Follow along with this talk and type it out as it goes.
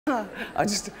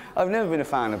I've never been a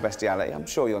fan of bestiality. I'm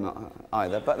sure you're not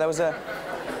either. But there was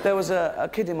a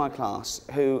kid in my class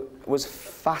who was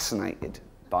fascinated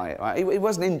by it. Right? He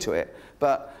wasn't into it,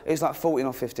 but he was like 14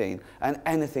 or 15, and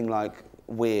anything like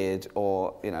weird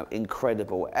or, you know,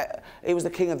 incredible. He was the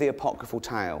king of the apocryphal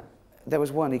tale. There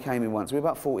was one, he came in once. We were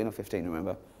about 14 or 15,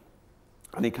 remember?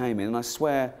 And he came in, and I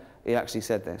swear he actually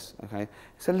said this, okay?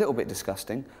 It's a little bit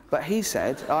disgusting, but he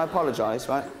said, I apologise,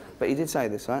 right? But he did say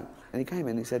this, right? And he came in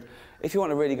and he said, if you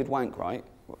want a really good wank, right,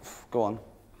 go on.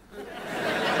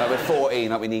 Like we're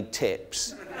 14, like we need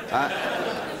tips.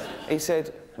 He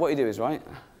said, what you do is, right,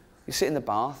 you sit in the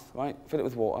bath, right, fill it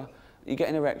with water, you get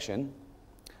an erection,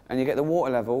 and you get the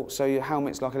water level so your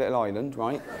helmet's like a little island,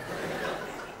 right?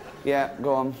 Yeah,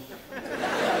 go on.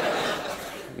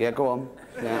 Yeah, go on.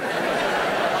 Yeah.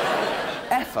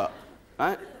 Effort,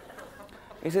 right?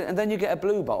 He said, and then you get a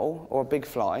blue bottle or a big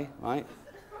fly, right?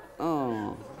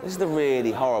 Oh, this is the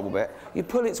really horrible bit. You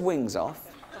pull its wings off,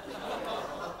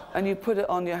 and you put it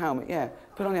on your helmet. Yeah,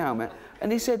 put it on your helmet. And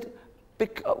he said,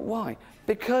 why?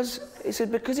 Because, he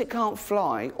said, because it can't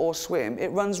fly or swim,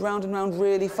 it runs round and round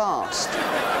really fast.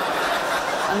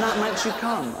 And that makes you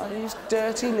come. Oh, these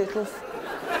dirty little...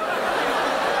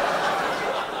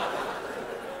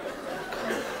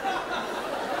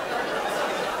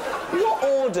 What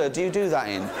order do you do that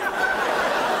in?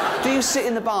 Do you sit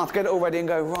in the bath, get it all ready and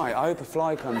go, right, I hope a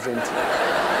fly comes in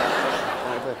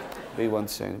today. Be one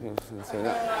soon.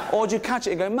 Or do you catch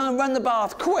it and go, man, run the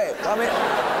bath, quick! I mean,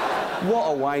 what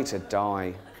a way to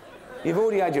die. You've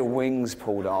already had your wings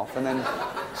pulled off, and then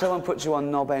someone puts you on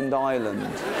Knob End Island.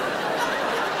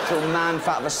 Till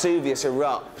man-fat Vesuvius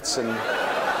erupts and...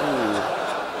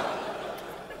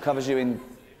 covers you in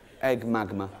egg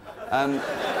magma.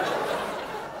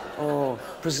 Oh,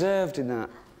 preserved in that.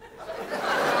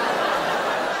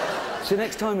 So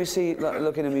next time you see, like,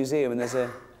 look in a museum and there's a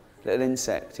little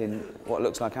insect in what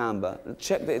looks like amber,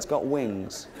 check that it's got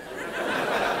wings.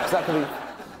 Because that could be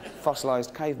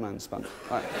fossilised caveman spunk.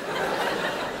 Right.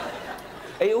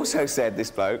 He also said,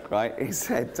 this bloke, right, he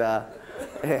said,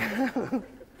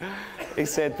 he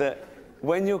said that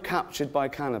when you're captured by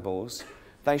cannibals,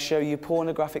 they show you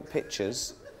pornographic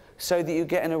pictures so that you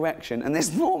get an erection and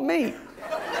there's more meat.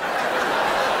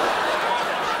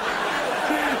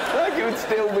 Like it would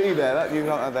still be there. That, you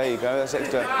know, there you go, that's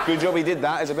extra. Good job he did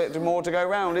that. There's a bit more to go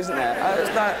round, isn't there?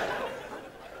 It's like,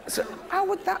 so how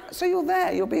would that... So you're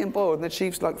there, you're being boiled, and the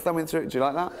chief's like thumbing through it. Do you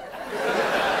like that?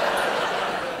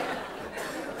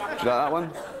 Do you like that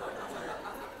one?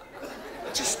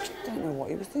 Just don't know what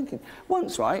he was thinking.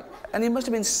 Once, right, and he must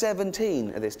have been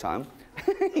 17 at this time,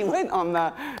 he went on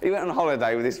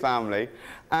holiday with his family,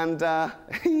 and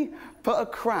he put a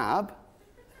crab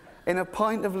in a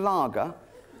pint of lager,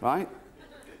 right?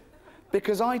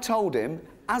 Because I told him,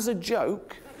 as a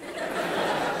joke,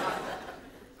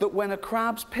 that when a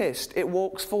crab's pissed, it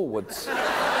walks forwards.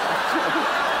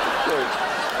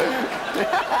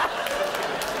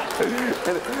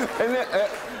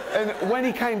 And when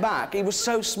he came back, he was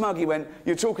so smug, he went,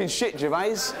 "You're talking shit,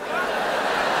 Gervais."